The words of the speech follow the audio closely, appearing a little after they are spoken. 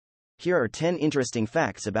Here are 10 interesting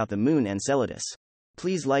facts about the moon Enceladus.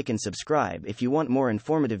 Please like and subscribe if you want more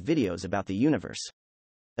informative videos about the universe.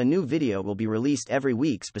 A new video will be released every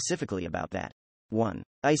week specifically about that. 1.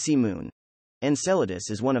 Icy moon. Enceladus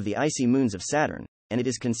is one of the icy moons of Saturn, and it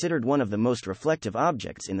is considered one of the most reflective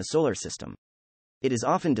objects in the solar system. It is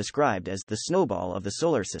often described as the snowball of the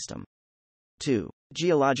solar system. 2.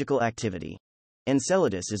 Geological activity.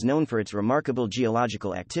 Enceladus is known for its remarkable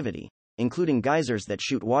geological activity, including geysers that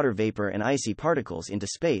shoot water vapor and icy particles into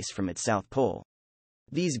space from its south pole.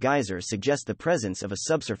 These geysers suggest the presence of a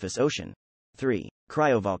subsurface ocean. 3.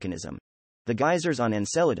 Cryovolcanism. The geysers on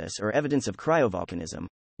Enceladus are evidence of cryovolcanism,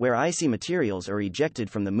 where icy materials are ejected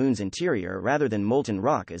from the moon's interior rather than molten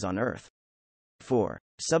rock as on Earth. 4.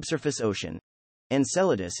 Subsurface Ocean.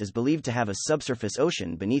 Enceladus is believed to have a subsurface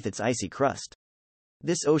ocean beneath its icy crust.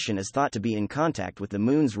 This ocean is thought to be in contact with the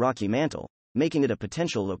moon's rocky mantle, making it a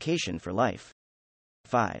potential location for life.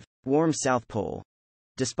 5. Warm South Pole.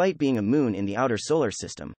 Despite being a moon in the outer solar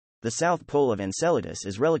system, the south pole of Enceladus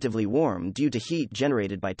is relatively warm due to heat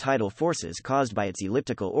generated by tidal forces caused by its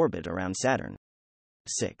elliptical orbit around Saturn.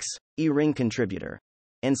 6. Ering Contributor.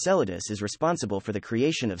 Enceladus is responsible for the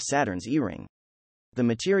creation of Saturn's E-ring. The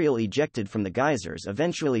material ejected from the geysers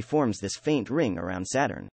eventually forms this faint ring around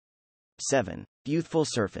Saturn. 7. Youthful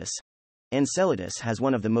surface. Enceladus has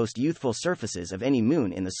one of the most youthful surfaces of any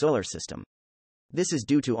moon in the solar system. This is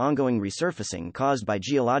due to ongoing resurfacing caused by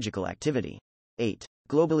geological activity. 8.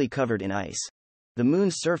 Globally covered in ice. The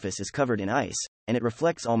moon's surface is covered in ice, and it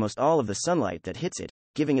reflects almost all of the sunlight that hits it,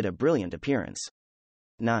 giving it a brilliant appearance.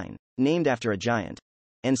 9. Named after a giant.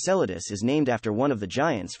 Enceladus is named after one of the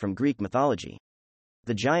giants from Greek mythology.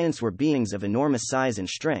 The giants were beings of enormous size and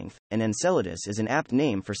strength, and Enceladus is an apt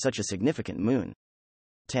name for such a significant moon.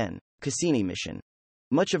 10. Cassini Mission.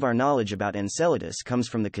 Much of our knowledge about Enceladus comes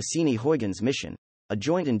from the Cassini-Huygens mission, a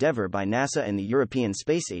joint endeavor by NASA and the European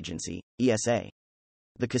Space Agency, ESA.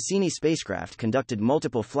 The Cassini spacecraft conducted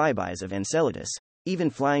multiple flybys of Enceladus, even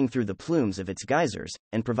flying through the plumes of its geysers,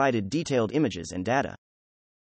 and provided detailed images and data.